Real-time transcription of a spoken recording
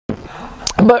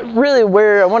But really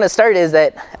where I want to start is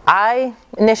that I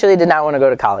initially did not want to go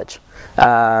to college.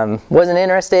 Wasn't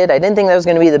interested. I didn't think that was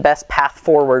going to be the best path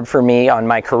forward for me on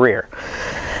my career.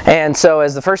 And so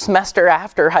as the first semester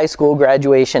after high school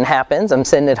graduation happens, I'm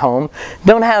sitting at home,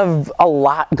 don't have a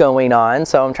lot going on,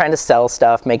 so I'm trying to sell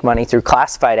stuff, make money through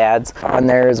classified ads on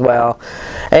there as well.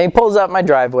 And he pulls up my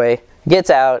driveway,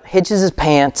 gets out, hitches his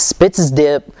pants, spits his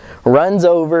dip, runs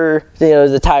over,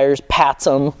 the tires, pats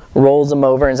them, rolls them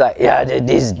over, and is like, "Yeah,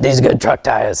 these good truck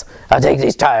tires. I'll take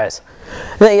these tires."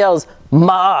 And then he yells,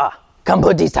 "Ma, come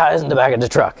put these tires in the back of the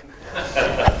truck."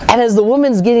 And as the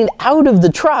woman's getting out of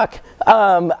the truck,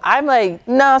 I'm like,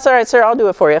 "No, it's all right, sir, I'll do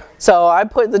it for you." So I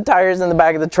put the tires in the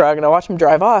back of the truck and I watch him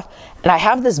drive off, and I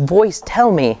have this voice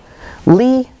tell me,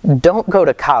 "Lee, don't go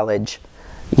to college.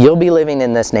 You'll be living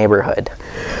in this neighborhood.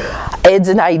 It's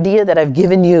an idea that I've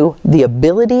given you the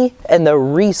ability and the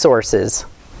resources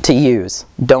to use.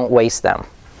 Don't waste them."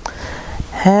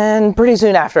 And pretty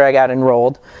soon after I got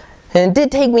enrolled, and it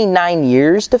did take me 9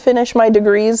 years to finish my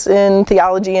degrees in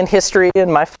theology and history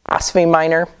and my philosophy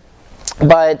minor,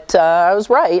 but I was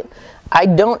right. I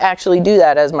don't actually do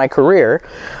that as my career,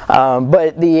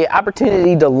 but the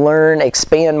opportunity to learn,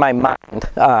 expand my mind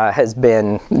has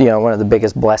been, one of the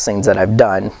biggest blessings that I've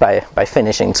done by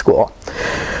finishing school.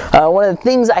 One of the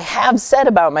things I have said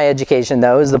about my education,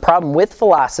 though, is the problem with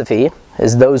philosophy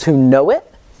is those who know it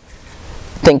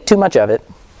think too much of it,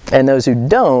 and those who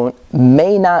don't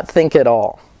may not think at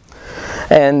all.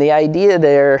 And the idea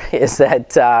there is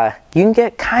that you can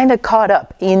get kind of caught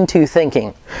up into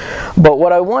thinking. But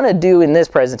what I want to do in this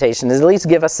presentation is at least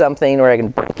give us something where I can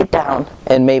break it down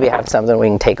and maybe have something we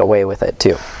can take away with it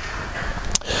too.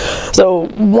 So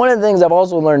one of the things I've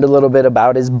also learned a little bit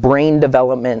about is brain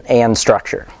development and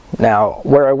structure. Now,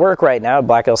 where I work right now at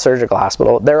Black Hills Surgical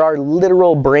Hospital, there are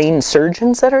literal brain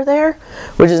surgeons that are there,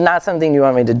 which is not something you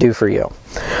want me to do for you.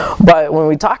 But when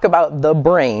we talk about the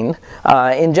brain,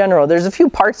 in general, there's a few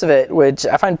parts of it which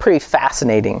I find pretty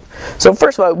fascinating. So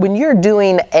first of all, when you're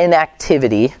doing an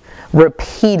activity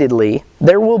repeatedly,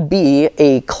 there will be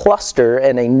a cluster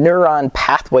and a neuron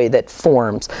pathway that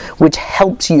forms, which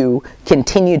helps you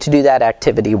continue to do that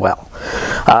activity well.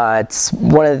 It's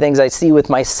one of the things I see with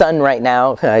my son right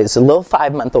now. He's a little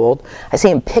 5-month-old. I see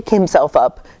him pick himself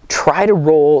up, try to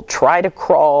roll, try to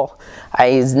crawl.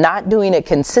 He's not doing it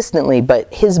consistently,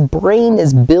 but his brain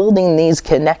is building these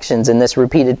connections in this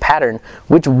repeated pattern,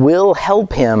 which will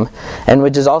help him, and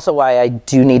which is also why I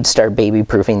do need to start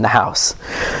baby-proofing the house.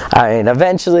 And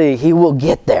eventually he will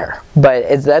get there,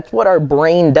 but that's what our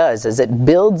brain does, is it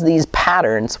builds these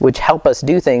patterns which help us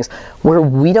do things where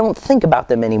we don't think about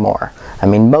them anymore. I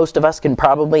mean, most of us can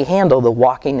probably handle the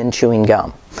walking and chewing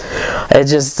gum.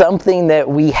 It's just something that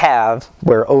we have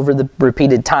where over the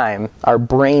repeated time, our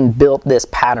brain built this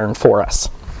pattern for us.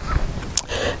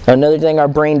 Now, another thing our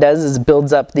brain does is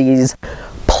builds up these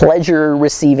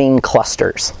pleasure-receiving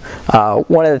clusters.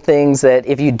 One of the things that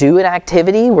if you do an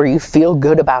activity where you feel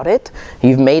good about it,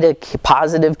 you've made a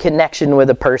positive connection with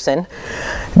a person,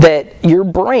 that your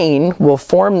brain will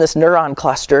form this neuron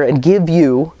cluster and give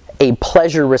you a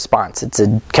pleasure response. It's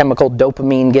a chemical,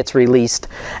 dopamine gets released,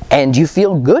 and you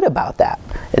feel good about that.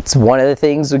 It's one of the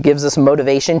things that gives us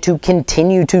motivation to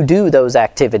continue to do those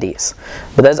activities.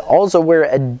 But that's also where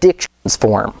addictions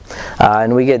form.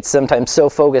 And we get sometimes so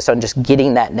focused on just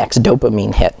getting that next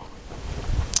dopamine hit.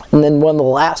 And then one of the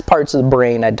last parts of the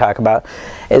brain I'd talk about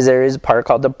is there is a part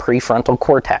called the prefrontal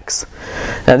cortex.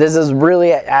 Now this is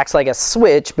really acts like a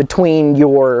switch between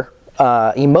your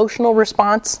emotional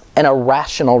response and a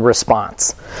rational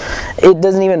response. It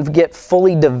doesn't even get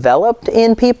fully developed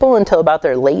in people until about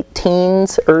their late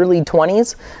teens, early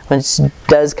 20s, which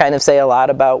does kind of say a lot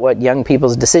about what young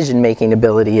people's decision-making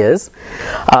ability is.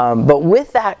 But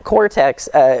with that cortex,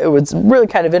 it was really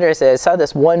kind of interesting. I saw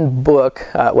this one book,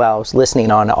 I was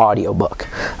listening on an audiobook.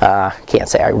 Can't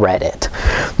say I read it.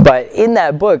 But in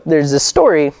that book, there's this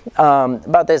story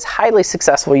about this highly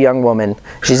successful young woman.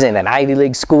 She's in an Ivy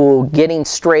League school, getting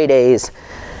straight A's.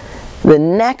 The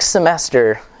next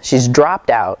semester, she's dropped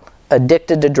out,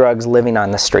 addicted to drugs, living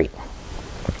on the street.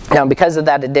 Now, because of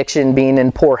that addiction, being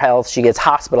in poor health, she gets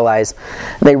hospitalized.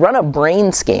 They run a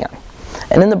brain scan.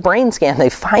 And in the brain scan, they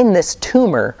find this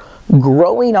tumor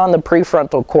growing on the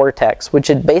prefrontal cortex, which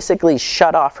had basically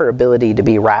shut off her ability to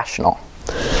be rational.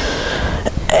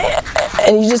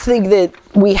 And you just think that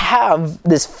we have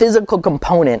this physical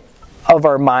component of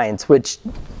our minds, which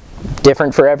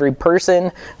different for every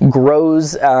person,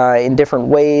 grows in different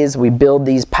ways. We build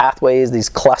these pathways, these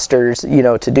clusters,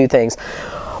 to do things.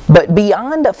 But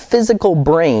beyond a physical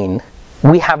brain,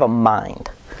 we have a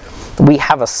mind. We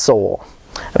have a soul.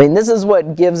 I mean, this is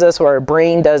what gives us, where our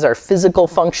brain does our physical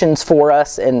functions for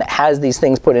us and has these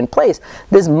things put in place.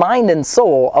 This mind and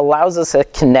soul allows us a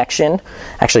connection,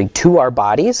 actually, to our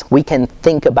bodies. We can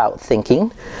think about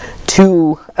thinking,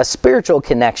 to a spiritual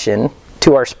connection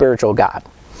to our spiritual God.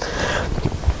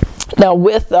 Now,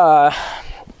 with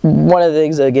one of the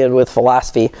things, again, with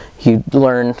philosophy, you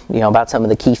learn, about some of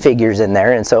the key figures in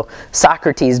there. And so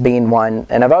Socrates being one,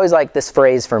 and I've always liked this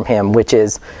phrase from him, which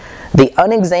is, the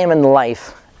unexamined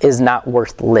life is not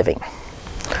worth living.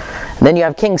 And then you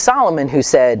have King Solomon, who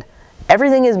said,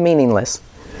 everything is meaningless,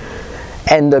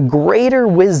 and the greater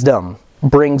wisdom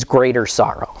brings greater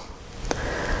sorrow.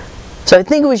 So I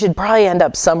think we should probably end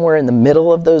up somewhere in the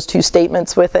middle of those two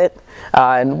statements with it.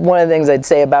 And one of the things I'd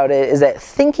say about it is that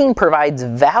thinking provides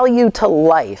value to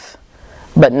life,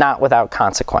 but not without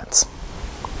consequence.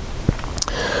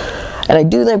 And I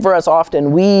do think for us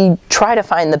often, we try to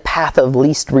find the path of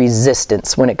least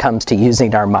resistance when it comes to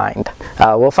using our mind.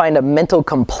 We'll find a mental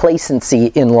complacency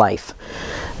in life.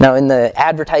 Now, in the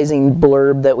advertising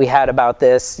blurb that we had about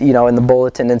this, in the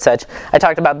bulletin and such, I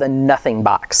talked about the nothing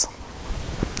box.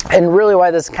 And really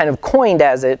why this is kind of coined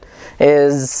as it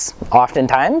is,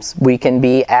 oftentimes we can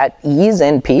be at ease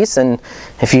and peace, and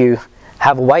if you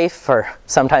have a wife, or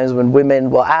sometimes when women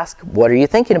will ask, what are you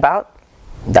thinking about?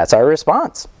 That's our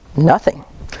response. Nothing.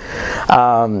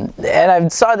 And I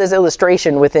saw this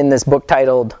illustration within this book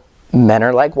titled, Men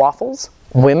Are Like Waffles,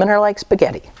 Women Are Like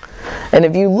Spaghetti. And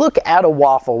if you look at a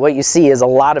waffle, what you see is a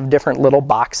lot of different little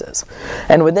boxes.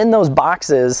 And within those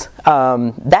boxes,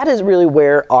 that is really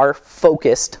where our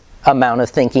focused amount of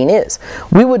thinking is.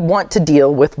 We would want to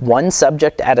deal with one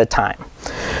subject at a time.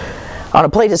 On a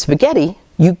plate of spaghetti,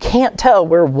 you can't tell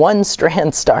where one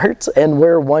strand starts and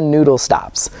where one noodle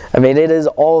stops. I mean, it is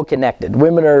all connected.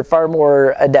 Women are far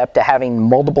more adept at having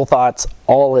multiple thoughts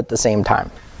all at the same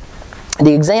time.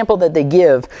 The example that they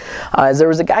give is there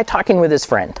was a guy talking with his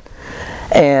friend,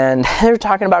 and they were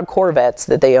talking about Corvettes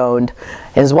that they owned,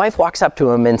 and his wife walks up to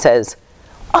him and says,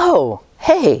 "Oh,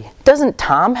 hey, doesn't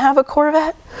Tom have a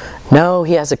Corvette?" "No,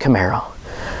 he has a Camaro."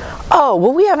 "Oh,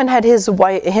 well, we haven't had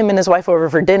him and his wife over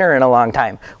for dinner in a long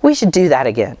time. We should do that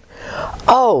again."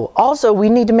 "Oh, also, we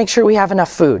need to make sure we have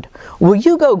enough food. Will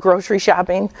you go grocery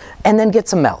shopping and then get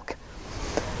some milk?"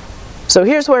 So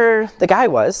here's where the guy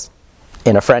was,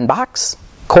 in a friend box,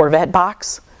 Corvette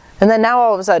box, and then now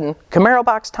all of a sudden, Camaro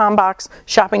box, Tom box,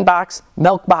 shopping box,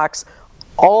 milk box,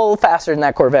 all faster than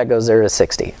that Corvette goes 0 to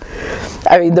 60.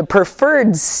 I mean, the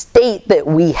preferred state that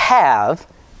we have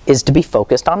is to be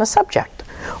focused on a subject.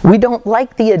 We don't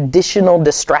like the additional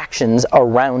distractions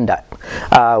around it.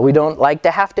 We don't like to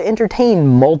have to entertain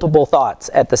multiple thoughts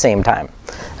at the same time.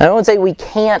 I don't say we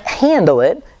can't handle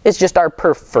it, it's just our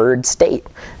preferred state.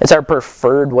 It's our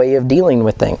preferred way of dealing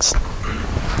with things.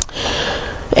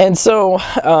 And so,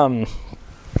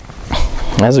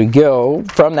 as we go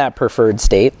from that preferred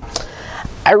state,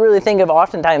 I really think of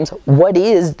oftentimes, what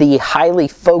is the highly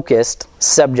focused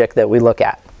subject that we look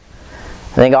at?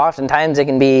 I think oftentimes it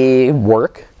can be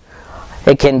work,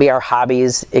 it can be our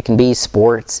hobbies, it can be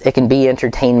sports, it can be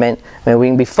entertainment. I mean, we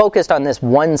can be focused on this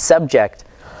one subject,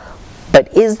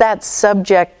 but is that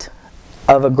subject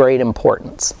of a great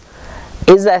importance?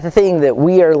 Is that the thing that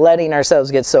we are letting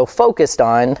ourselves get so focused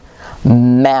on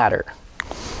matter?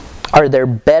 Are there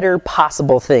better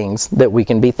possible things that we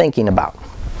can be thinking about?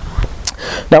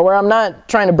 Now, where I'm not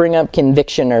trying to bring up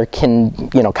conviction or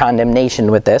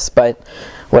condemnation with this, but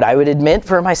what I would admit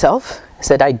for myself is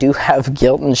that I do have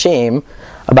guilt and shame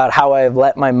about how I have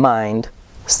let my mind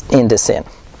into sin.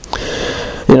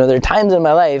 There are times in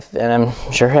my life, and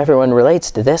I'm sure everyone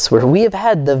relates to this, where we have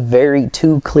had the very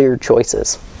two clear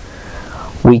choices.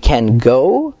 We can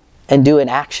go and do an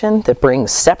action that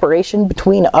brings separation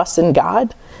between us and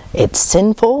God. It's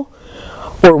sinful.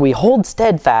 Or we hold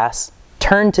steadfast,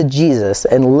 turn to Jesus,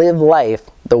 and live life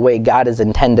the way God has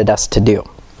intended us to do.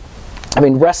 I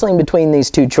mean, wrestling between these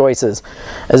two choices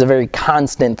is a very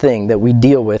constant thing that we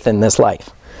deal with in this life.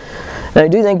 And I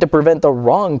do think to prevent the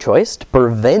wrong choice, to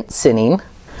prevent sinning,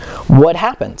 what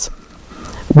happens?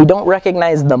 We don't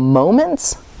recognize the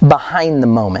moments behind the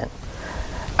moment.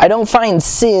 I don't find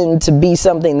sin to be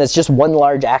something that's just one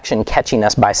large action catching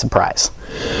us by surprise.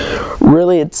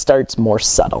 Really, it starts more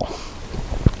subtle.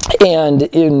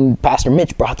 And Pastor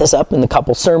Mitch brought this up in a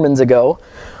couple sermons ago.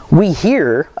 We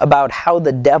hear about how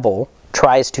the devil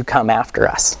tries to come after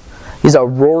us. He's a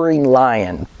roaring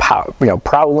lion,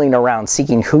 prowling around,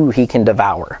 seeking who he can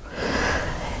devour.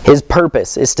 His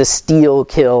purpose is to steal,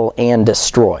 kill, and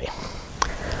destroy.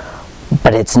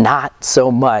 But it's not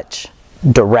so much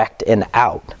direct and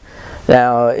out.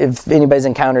 Now, if anybody's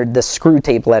encountered the Screw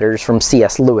Tape Letters from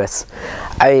C.S. Lewis,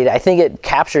 I think it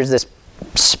captures this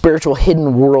spiritual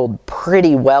hidden world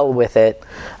pretty well with it.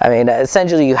 I mean,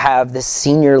 essentially you have this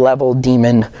senior level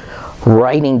demon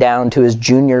writing down to his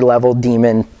junior level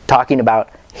demon, talking about,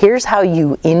 here's how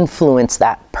you influence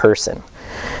that person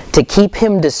to keep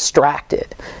him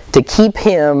distracted, to keep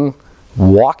him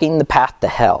walking the path to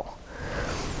hell.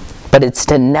 But it's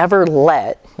to never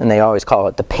let, and they always call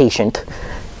it the patient,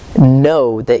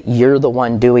 know that you're the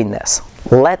one doing this.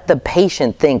 Let the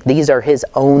patient think these are his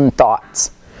own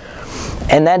thoughts.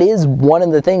 And that is one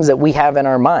of the things that we have in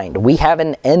our mind. We have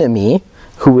an enemy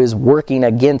who is working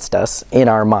against us in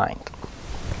our mind.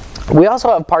 We also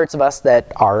have parts of us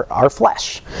that are our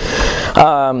flesh.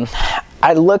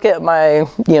 I look at my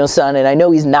son, and I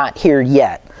know he's not here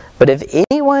yet, but if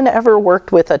anyone ever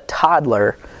worked with a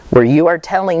toddler where you are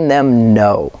telling them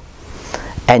no,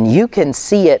 and you can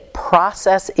see it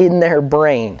process in their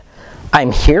brain,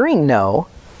 I'm hearing no,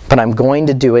 but I'm going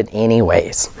to do it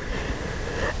anyways.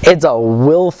 It's a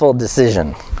willful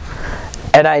decision.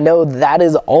 And I know that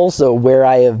is also where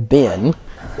I have been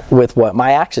with what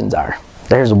my actions are.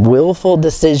 There's willful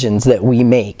decisions that we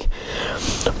make.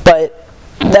 But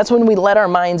that's when we let our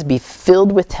minds be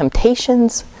filled with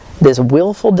temptations, this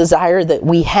willful desire that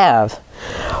we have.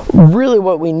 Really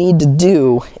what we need to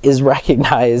do is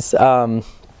recognize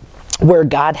where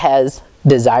God has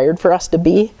desired for us to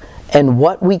be and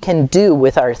what we can do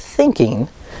with our thinking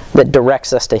that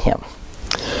directs us to Him.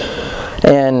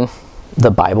 And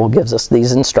the Bible gives us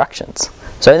these instructions.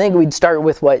 So I think we'd start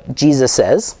with what Jesus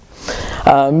says.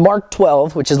 Mark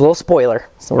 12, which is a little spoiler,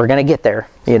 so we're going to get there,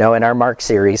 in our Mark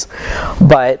series.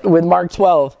 But with Mark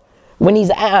 12, when he's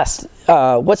asked,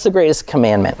 what's the greatest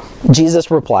commandment?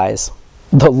 Jesus replies,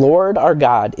 the Lord our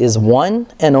God is one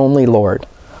and only Lord.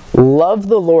 Love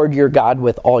the Lord your God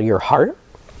with all your heart,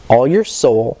 all your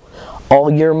soul,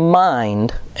 all your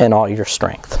mind, and all your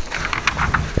strength.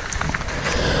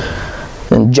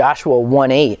 In Joshua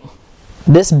 1:8,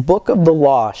 this book of the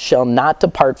law shall not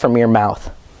depart from your mouth,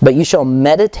 but you shall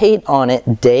meditate on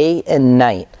it day and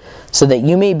night, so that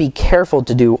you may be careful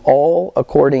to do all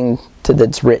according to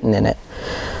that's written in it.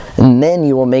 And then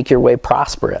you will make your way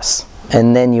prosperous,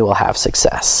 and then you will have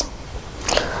success.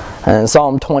 And in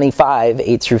Psalm 25,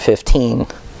 8 through 15,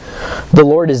 the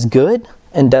Lord is good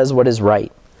and does what is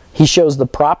right. He shows the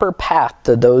proper path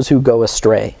to those who go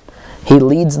astray. He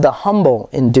leads the humble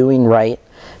in doing right,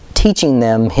 teaching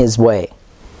them His way.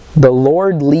 The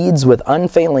Lord leads with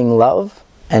unfailing love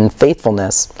and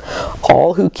faithfulness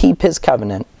all who keep His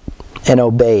covenant and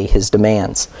obey His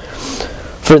demands.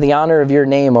 For the honor of your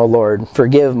name, O Lord,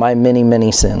 forgive my many,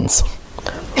 many sins.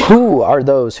 Who are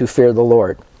those who fear the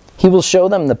Lord? He will show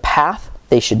them the path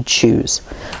they should choose.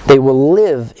 They will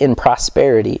live in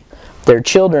prosperity. Their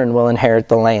children will inherit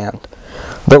the land.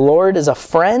 The Lord is a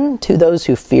friend to those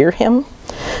who fear Him.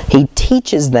 He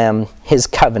teaches them His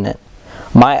covenant.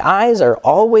 My eyes are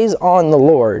always on the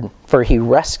Lord, for He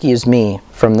rescues me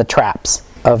from the traps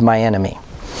of my enemy.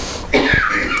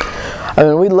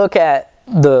 When we look at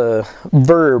the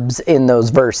verbs in those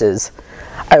verses,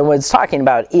 what it's talking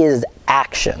about is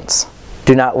actions.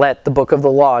 Do not let the book of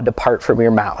the law depart from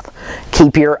your mouth.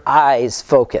 Keep your eyes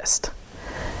focused.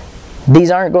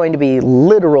 These aren't going to be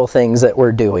literal things that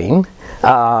we're doing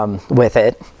with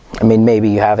it. I mean, maybe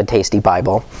you have a tasty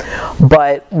Bible.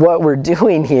 But what we're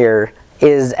doing here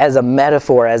is as a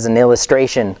metaphor, as an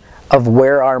illustration of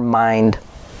where our mind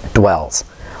dwells.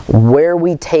 Where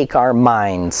we take our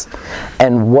minds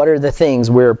and what are the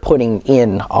things we're putting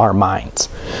in our minds.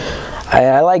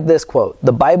 I like this quote.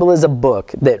 The Bible is a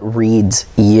book that reads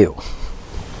you.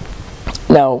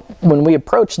 Now, when we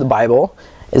approach the Bible,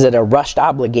 is it a rushed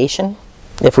obligation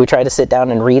if we try to sit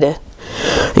down and read it?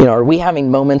 Are we having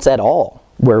moments at all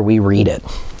where we read it?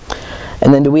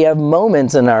 And then do we have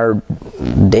moments in our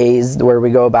days where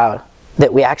we go about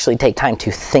that we actually take time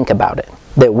to think about it?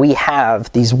 That we have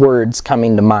these words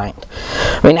coming to mind.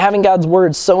 Having God's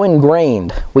words so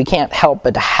ingrained, we can't help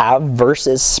but to have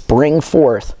verses spring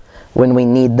forth when we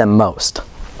need them most.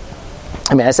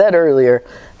 I said earlier,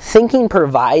 thinking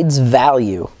provides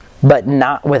value, but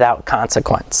not without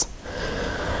consequence.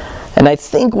 And I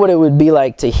think what it would be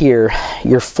like to hear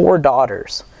your 4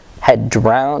 daughters had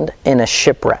drowned in a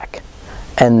shipwreck,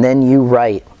 and then you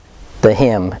write the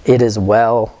hymn, "It is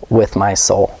well with my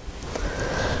soul."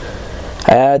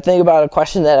 I think about a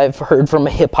question that I've heard from a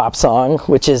hip-hop song,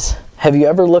 which is, have you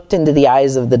ever looked into the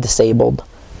eyes of the disabled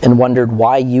and wondered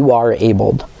why you are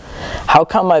abled? How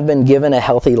come I've been given a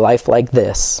healthy life like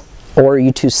this? Or are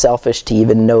you too selfish to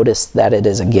even notice that it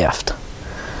is a gift?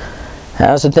 I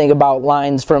also think about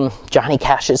lines from Johnny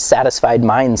Cash's Satisfied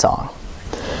Mind song.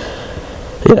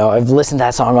 I've listened to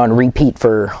that song on repeat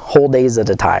for whole days at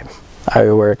a time,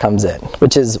 where it comes in,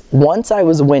 which is, once I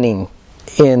was winning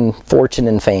in fortune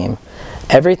and fame,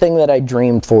 everything that I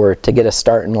dreamed for to get a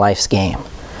start in life's game.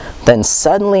 Then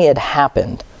suddenly it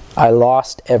happened. I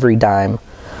lost every dime,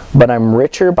 but I'm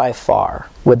richer by far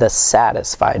with a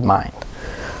satisfied mind.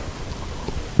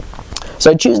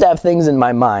 So I choose to have things in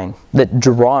my mind that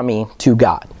draw me to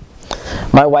God.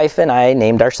 My wife and I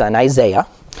named our son Isaiah,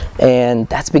 and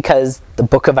that's because the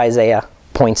book of Isaiah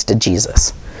points to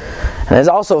Jesus. And it's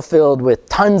also filled with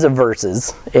tons of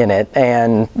verses in it,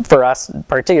 and for us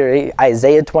particularly,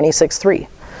 Isaiah 26:3.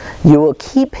 You will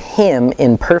keep him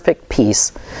in perfect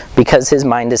peace because his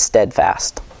mind is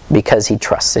steadfast, because he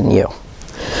trusts in you.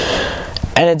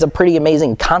 And it's a pretty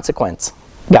amazing consequence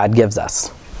God gives us.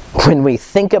 When we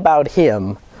think about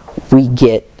him, we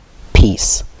get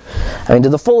peace. I mean, to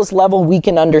the fullest level we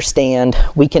can understand,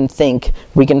 we can think,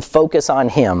 we can focus on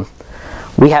him.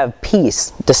 We have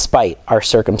peace despite our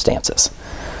circumstances.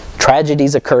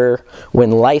 Tragedies occur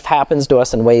when life happens to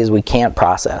us in ways we can't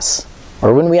process,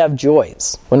 or when we have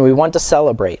joys, when we want to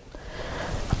celebrate.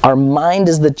 Our mind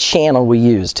is the channel we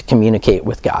use to communicate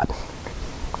with God.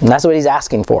 And that's what he's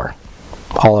asking for.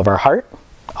 All of our heart,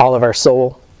 all of our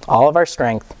soul, all of our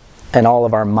strength, and all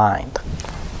of our mind.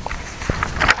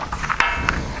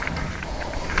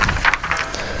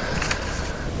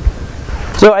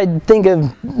 So I think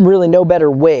of really no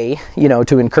better way,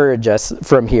 to encourage us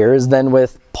from here is than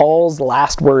with Paul's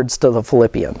last words to the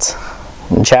Philippians.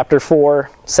 In chapter 4,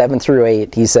 7 through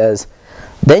 8, he says,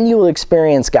 "Then you will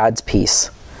experience God's peace,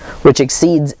 which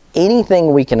exceeds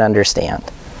anything we can understand.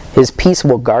 His peace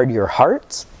will guard your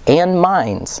hearts and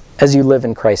minds as you live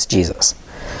in Christ Jesus.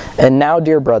 And now,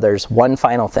 dear brothers, one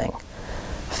final thing.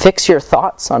 Fix your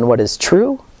thoughts on what is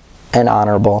true and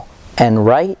honorable and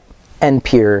right and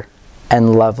pure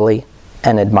and lovely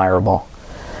and admirable.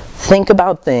 Think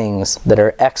about things that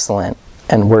are excellent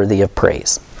and worthy of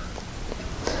praise."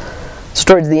 So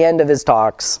towards the end of his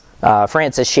talks,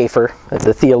 Francis Schaeffer,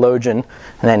 the theologian,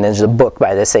 and then there's a book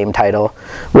by the same title,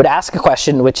 would ask a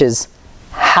question, which is,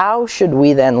 how should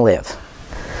we then live?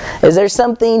 Is there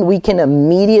something we can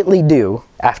immediately do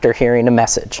after hearing a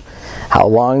message? How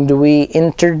long do we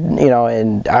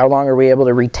and how long are we able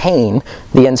to retain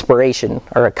the inspiration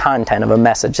or a content of a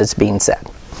message that's being said?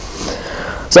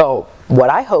 So what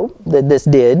I hope that this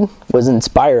did was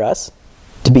inspire us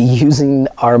to be using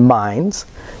our minds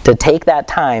to take that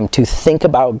time to think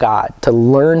about God, to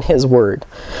learn his word,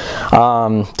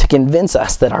 to convince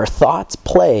us that our thoughts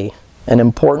play an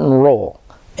important role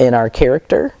in our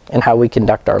character and how we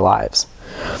conduct our lives.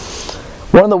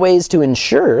 One of the ways to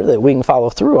ensure that we can follow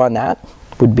through on that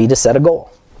would be to set a goal.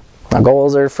 Now,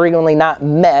 goals are frequently not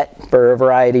met for a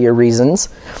variety of reasons,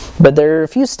 but there are a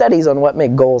few studies on what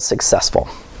make goals successful.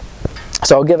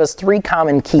 So I'll give us 3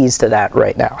 common keys to that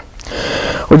right now,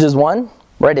 which is 1,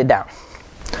 write it down.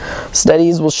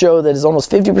 Studies will show that it's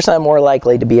almost 50% more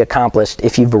likely to be accomplished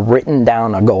if you've written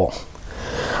down a goal.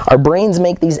 Our brains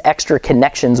make these extra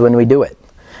connections when we do it.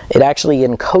 It actually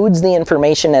encodes the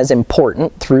information as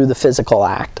important through the physical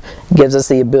act. It gives us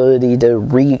the ability to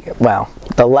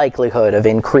the likelihood of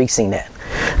increasing it,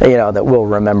 that we'll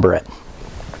remember it.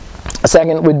 A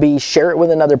second would be share it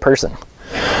with another person.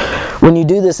 When you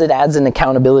do this, it adds an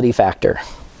accountability factor.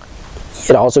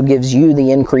 It also gives you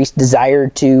the increased desire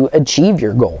to achieve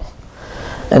your goal.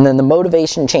 And then the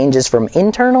motivation changes from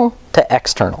internal to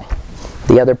external.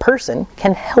 The other person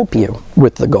can help you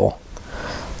with the goal.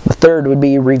 The third would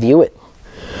be review it.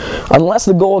 Unless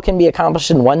the goal can be accomplished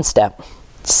in one step,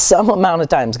 some amount of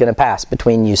time is going to pass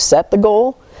between you set the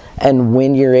goal and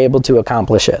when you're able to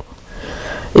accomplish it.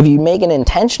 If you make an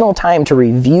intentional time to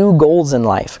review goals in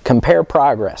life, compare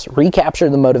progress, recapture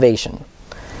the motivation,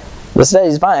 the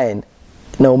studies find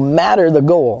no matter the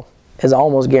goal is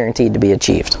almost guaranteed to be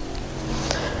achieved.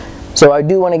 So I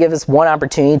do want to give us one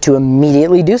opportunity to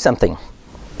immediately do something.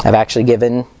 I've actually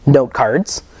given note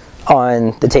cards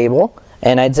on the table,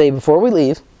 and I'd say before we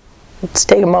leave, let's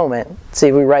take a moment, see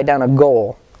if we write down a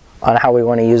goal on how we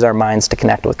want to use our minds to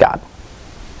connect with God.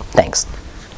 Thanks.